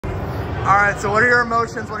All right, so what are your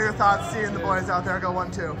emotions? What are your thoughts seeing the boys out there go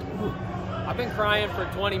 1-2? I've been crying for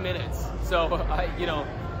 20 minutes, so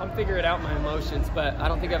I'm figuring out my emotions, but I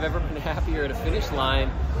don't think I've ever been happier at a finish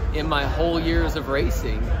line in my whole years of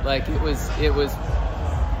racing. Like it was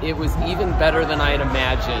even better than I had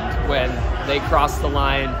imagined when they crossed the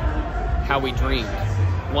line how we dreamed.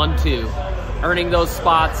 1-2, earning those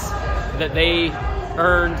spots that they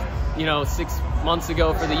earned, 6 months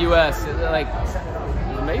ago for the US. Like, it was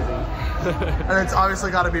amazing. And it's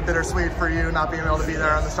obviously got to be bittersweet for you not being able to be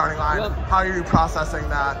there on the starting line. Well, how are you processing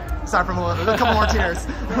that? Aside from a couple more tears.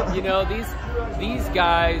 These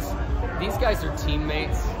guys are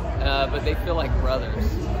teammates, but they feel like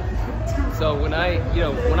brothers. So when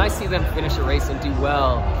I see them finish a race and do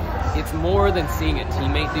well, it's more than seeing a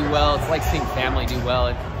teammate do well. It's like seeing family do well.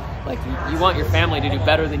 And like you want your family to do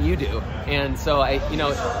better than you do. And so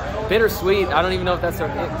bittersweet. I don't even know if that's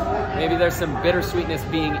maybe there's some bittersweetness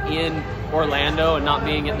being in Orlando and not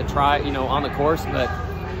being at the on the course, but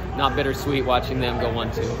not bittersweet watching them go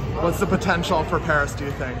 1-2. What's the potential for Paris, do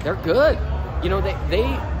you think? They're good.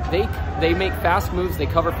 They make fast moves. They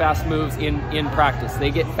cover fast moves in practice.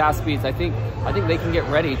 They get fast speeds. I think they can get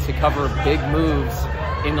ready to cover big moves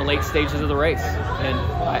in the late stages of the race,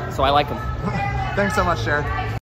 and so I like them. Thanks so much, Jared.